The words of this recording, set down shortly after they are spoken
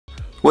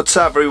What's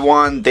up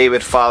everyone,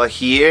 David Falla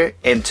here,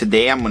 and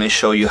today I'm going to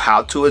show you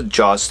how to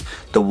adjust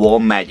the Wahl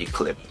magic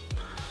clip.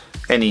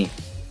 Any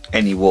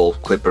Wahl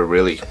clipper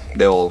really,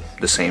 they're all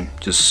the same,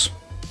 just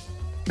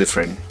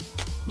different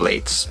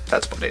blades,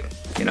 that's about it,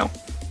 you know.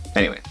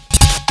 Anyway.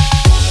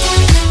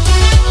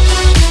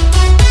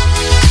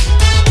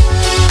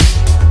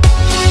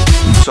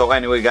 So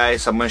anyway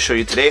guys, I'm going to show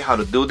you today how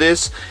to do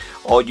this.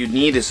 All you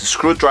need is a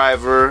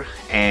screwdriver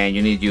and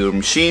you need your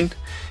machine.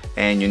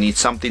 And you need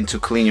something to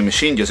clean your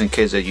machine just in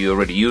case that you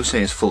already use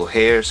it. It's full of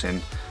hairs,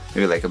 and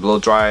maybe like a blow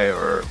dryer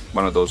or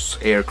one of those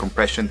air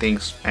compression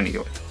things.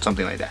 Anyway,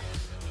 something like that.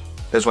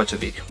 Let's watch the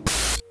video.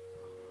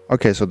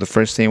 Okay, so the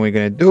first thing we're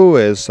gonna do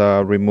is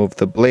remove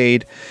the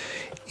blade.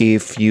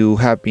 If you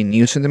have been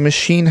using the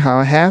machine how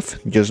I have,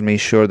 just make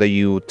sure that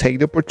you take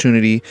the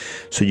opportunity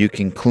so you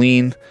can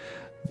clean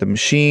the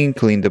machine,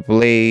 clean the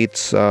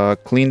blades,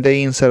 clean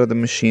the inside of the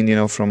machine, you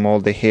know, from all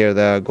the hair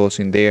that goes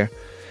in there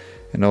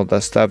and all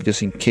that stuff,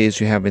 just in case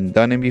you haven't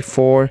done it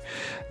before.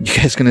 You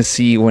guys gonna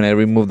see when I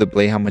remove the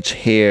blade how much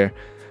hair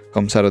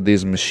comes out of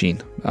this machine.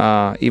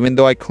 Even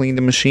though I clean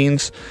the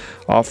machines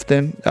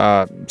often,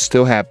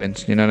 still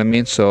happens, you know what I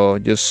mean? So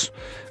just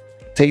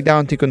take that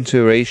into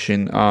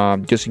consideration,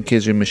 just in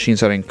case your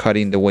machines aren't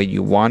cutting the way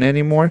you want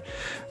anymore.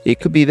 It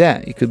could be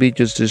that, it could be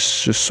just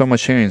so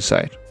much hair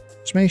inside.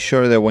 Just make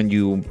sure that when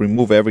you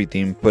remove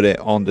everything, put it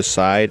on the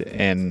side,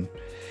 and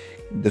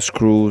the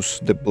screws,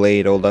 the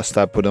blade, all that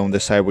stuff, put it on the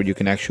side where you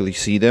can actually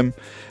see them.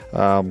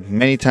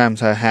 Many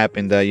times it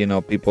happened that, you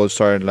know, people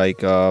start like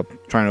trying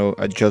to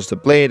adjust the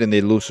blade and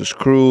they lose a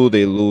screw,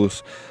 they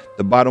lose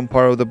the bottom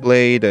part of the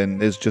blade,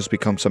 and it just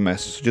becomes a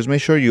mess. So just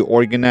make sure you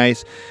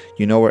organize,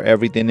 you know where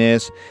everything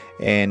is,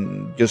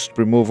 and just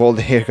remove all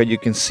the hair. You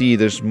can see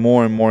there's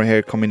more and more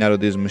hair coming out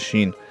of this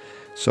machine.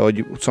 So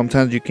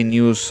sometimes you can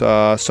use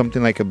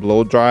something like a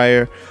blow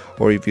dryer,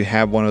 or if you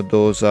have one of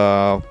those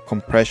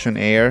compression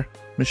air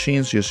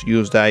machines, just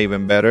use that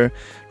even better.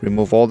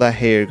 Remove all that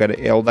hair,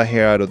 got all that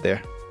hair out of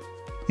there.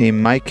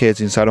 In my case,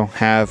 since I don't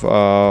have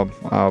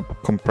a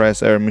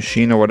compressed air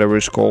machine or whatever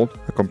it's called,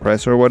 a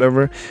compressor or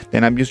whatever,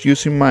 then I'm just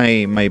using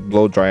my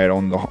blow dryer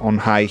on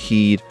high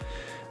heat,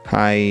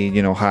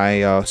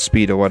 high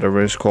speed or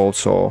whatever it's called.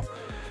 So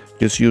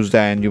just use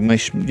that, and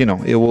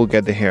it will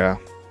get the hair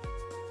out.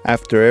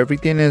 After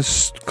everything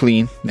is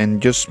clean,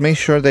 and just make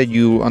sure that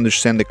you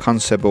understand the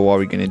concept of what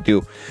we're gonna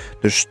do.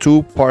 There's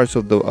two parts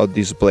of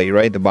this blade,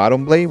 right? The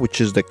bottom blade,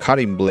 which is the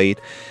cutting blade,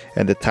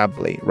 and the top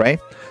blade, right?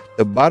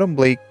 The bottom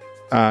blade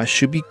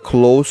should be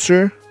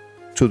closer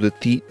to the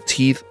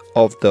teeth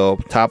of the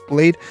top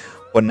blade,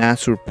 but not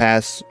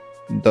surpass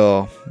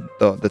the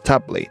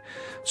top blade.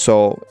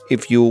 So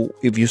if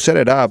you set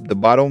it up, the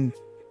bottom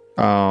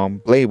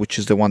blade, which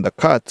is the one that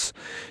cuts,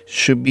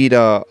 should be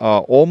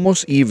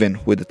almost even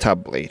with the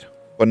top blade,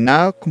 but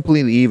not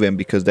completely even,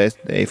 because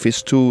if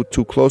it's too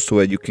close to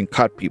it, you can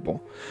cut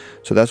people.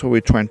 So that's what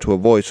we're trying to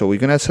avoid. So we're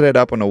gonna set it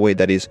up in a way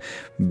that is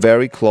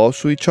very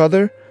close to each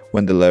other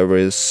when the lever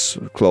is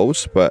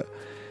close, but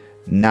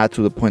not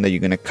to the point that you're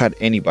gonna cut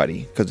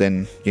anybody, because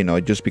then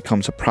it just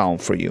becomes a problem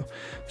for you.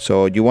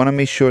 So you want to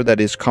make sure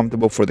that it's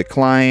comfortable for the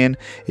client,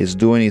 is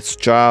doing its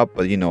job,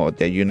 but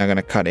that you're not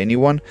gonna cut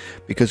anyone.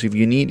 Because if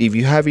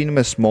you have even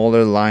a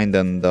smaller line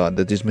than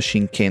that this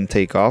machine can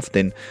take off,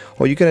 then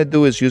all you gotta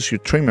do is use your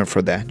trimmer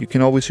for that. You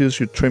can always use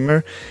your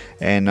trimmer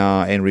and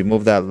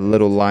remove that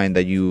little line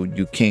that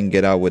you can't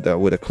get out with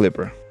a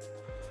clipper.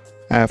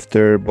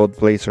 After both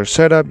blades are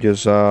set up,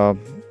 just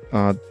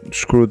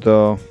screw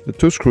the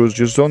two screws.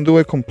 Just don't do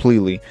it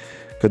completely,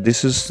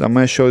 because I'm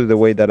going to show you the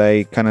way that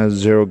I kind of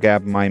zero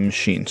gap my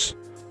machines.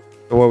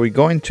 So what we're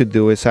going to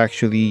do is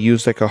actually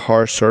use like a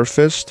hard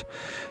surface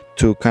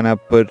to kind of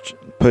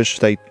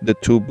push like the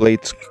two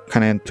blades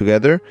kind of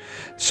together.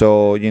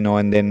 So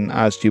and then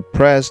as you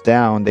press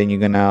down, then you're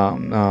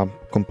gonna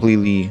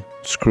completely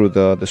screw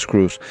the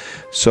screws.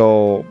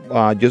 So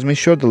just make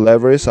sure the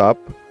lever is up,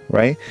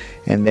 right?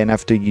 And then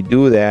after you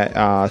do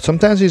that,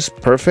 sometimes it's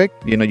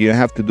perfect, you don't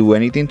have to do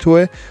anything to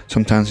it.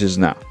 Sometimes it's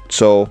not.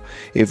 So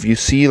if you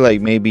see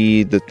like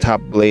maybe the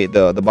top blade,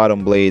 the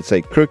bottom blade's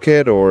like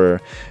crooked,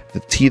 or the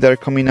teeth are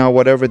coming out,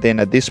 whatever, then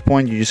at this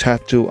point you just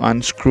have to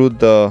unscrew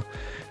the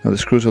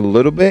screws a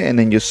little bit, and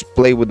then just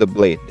play with the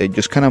blade. They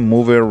just kind of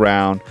move it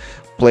around,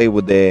 play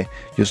with it,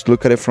 just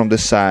look at it from the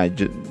side.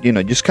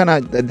 Just kind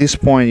of at this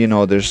point,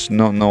 there's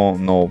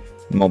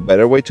no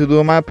better way to do it,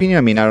 in my opinion.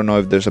 I mean, I don't know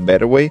if there's a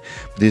better way,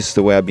 but this is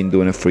the way I've been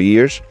doing it for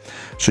years.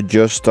 So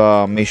just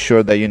make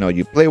sure that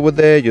you play with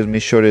it. Just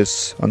make sure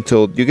it's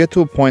until you get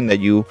to a point that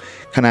you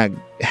kind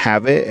of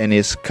have it and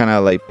it's kind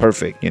of like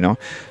perfect,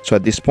 So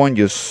at this point,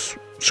 just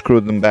screw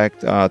them back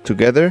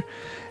together,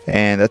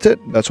 and that's it.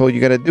 That's all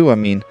you gotta do. I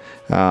mean,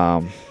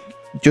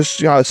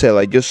 just I say,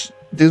 like, just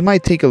this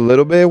might take a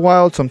little bit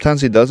while.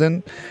 Sometimes it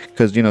doesn't,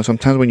 because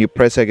sometimes when you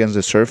press against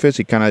the surface,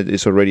 it kind of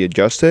is already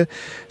adjusted.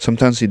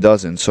 Sometimes it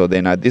doesn't. So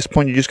then at this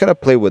point, you just gotta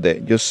play with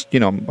it. Just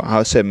how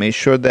I said, make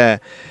sure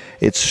that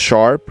it's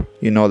sharp,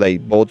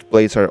 like both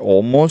blades are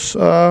almost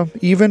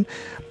even.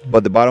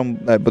 but the bottom,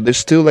 but there's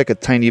still like a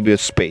tiny bit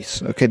of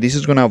space. Okay, this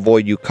is gonna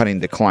avoid you cutting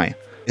the client.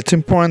 It's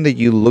important that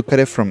you look at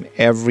it from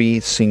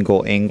every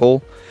single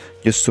angle,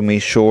 just to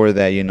make sure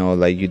that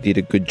like you did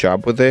a good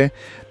job with it.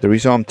 The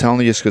reason I'm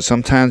telling you is because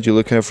sometimes you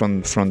look at it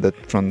from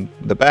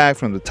the back,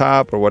 from the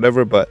top or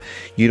whatever, but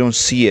you don't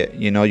see it.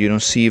 You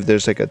don't see if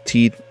there's like a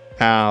teeth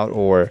out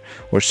or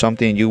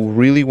something. You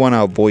really want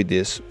to avoid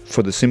this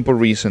for the simple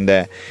reason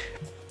that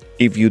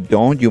if you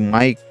don't, you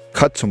might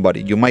cut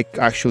somebody. You might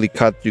actually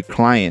cut your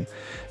client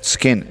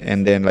skin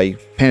and then like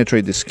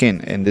penetrate the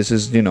skin, and this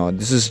is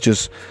this is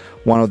just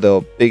one of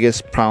the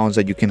biggest problems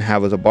that you can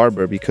have as a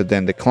barber, because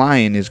then the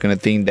client is going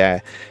to think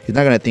that he's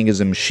not going to think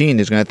it's a machine.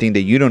 He's going to think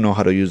that you don't know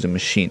how to use the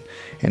machine,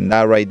 and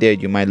that right there,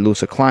 you might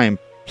lose a client.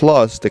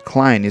 Plus the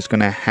client is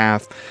going to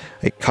have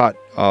a cut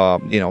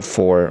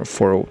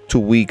for 2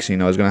 weeks.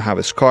 It's going to have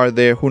a scar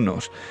there. Who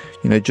knows?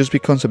 It just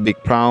becomes a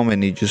big problem,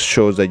 and it just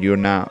shows that you're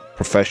not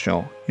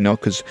professional,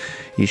 because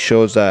it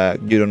shows that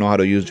you don't know how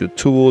to use your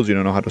tools, you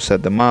don't know how to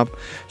set them up.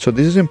 So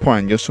this is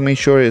important, just to make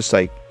sure it's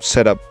like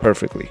set up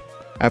perfectly.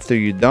 After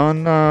you're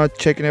done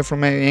checking it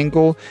from an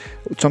angle,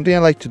 something I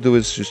like to do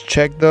is just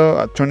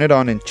turn it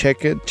on and check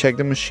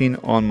the machine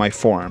on my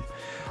forearm.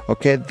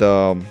 Okay,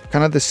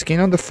 the skin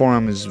on the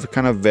forearm is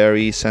kind of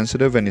very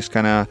sensitive, and it's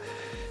kind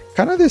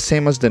of the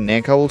same as the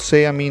neck, I will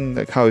say. I mean,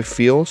 like how it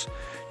feels,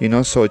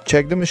 so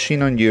check the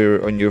machine on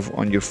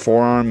your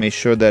forearm, make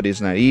sure that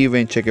it's not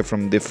even, check it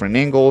from different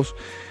angles,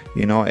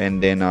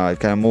 and then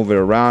kind of move it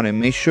around and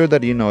make sure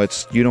that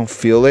you don't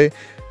feel it,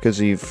 because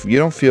if you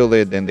don't feel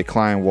it, then the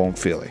client won't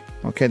feel it.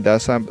 Okay, I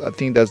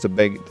think that's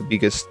the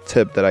biggest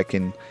tip that I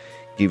can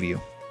give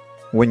you.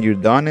 When you're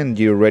done and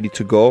you're ready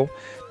to go,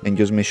 and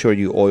just make sure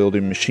you oil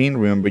the machine.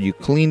 Remember, you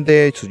cleaned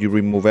it, so you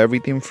remove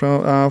everything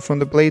from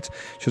the blades.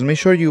 Just make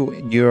sure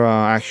you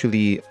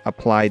actually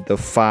applied the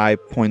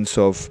 5 points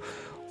of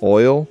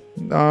oil.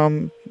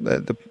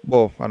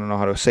 Well, I don't know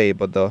how to say it,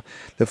 but the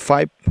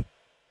 5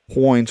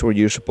 points where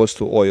you're supposed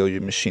to oil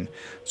your machine.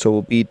 So it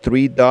will be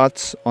 3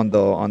 dots on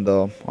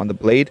the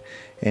blade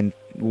and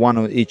 1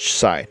 on each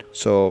side.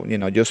 So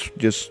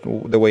just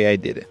the way I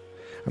did it.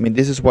 I mean,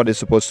 this is what is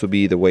supposed to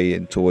be the way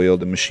to oil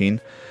the machine.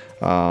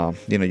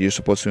 You're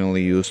supposed to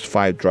only use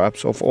 5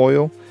 drops of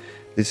oil.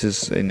 This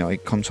is,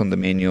 it comes on the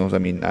manuals. I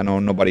mean, I know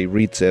nobody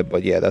reads it,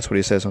 but yeah, that's what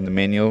it says on the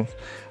manual.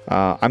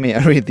 I mean, I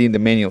didn't read the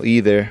manual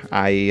either.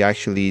 I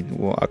actually,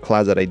 a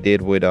class that I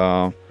did with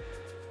I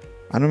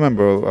don't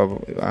remember,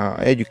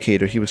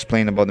 educator, he was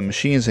playing about the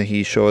machines, and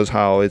he shows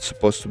how it's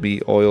supposed to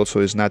be oil, so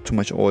it's not too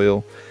much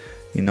oil.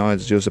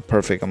 It's just a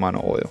perfect amount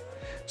of oil.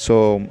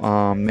 So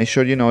make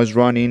sure it's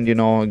running,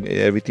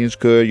 everything's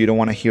good. You don't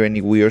want to hear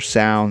any weird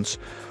sounds,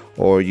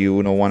 or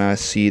you don't want to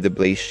see the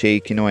blade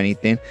shake,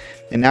 anything.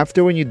 And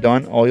after, when you're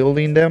done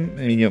oiling them,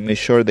 make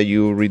sure that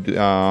you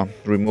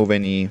remove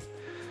any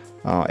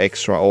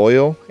extra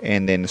oil,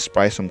 and then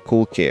spray some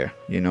Cool Care,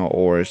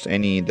 or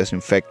any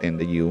disinfectant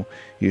that you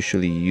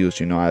usually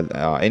use, any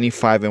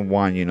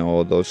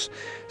 5-in-1, those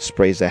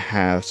sprays that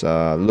has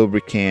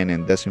lubricant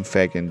and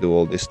disinfect and do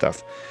all this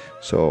stuff.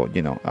 So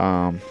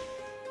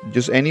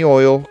just any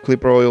oil,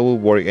 clipper oil will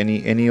work,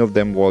 any of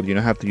them. Well, you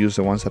don't have to use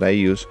the ones that I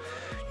use.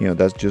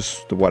 That's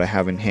just what I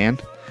have in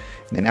hand.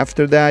 And then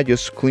after that,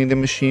 just clean the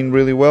machine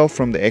really well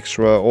from the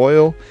extra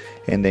oil,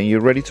 and then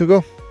you're ready to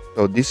go.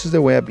 So this is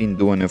the way I've been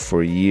doing it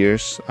for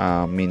years.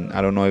 I mean,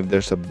 I don't know if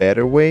there's a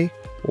better way,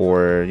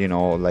 or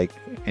like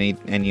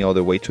any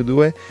other way to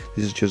do it.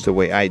 This is just the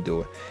way I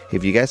do it.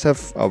 If you guys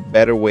have a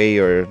better way,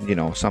 or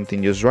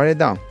something, just write it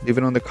down, leave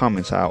it on the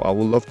comments. I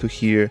would love to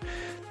hear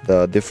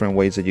the different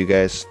ways that you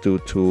guys do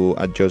to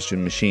adjust your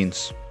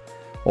machines.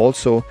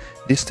 Also,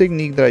 this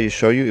technique that I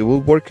show you, it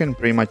will work in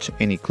pretty much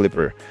any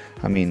clipper.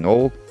 I mean,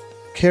 all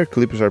hair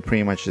clippers are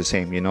pretty much the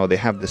same. They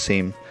have the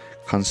same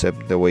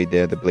concept, the way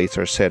the blades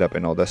are set up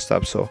and all that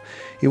stuff, so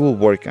it will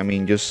work. I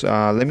mean, just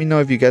let me know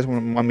if you guys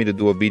want me to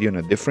do a video on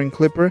a different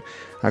clipper.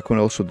 I can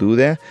also do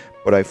that,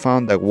 but I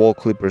found that Wahl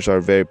clippers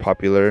are very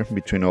popular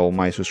between all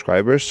my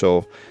subscribers,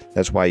 so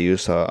that's why I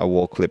use a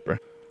Wahl clipper.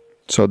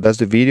 So that's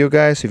the video,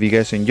 guys. If you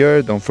guys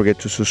enjoyed, don't forget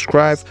to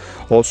subscribe.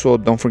 Also,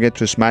 don't forget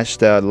to smash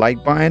the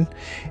like button,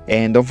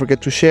 and don't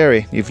forget to share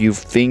it if you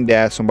think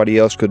that somebody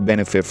else could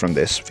benefit from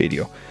this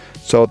video.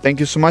 So thank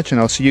you so much,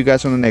 and I'll see you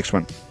guys on the next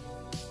one.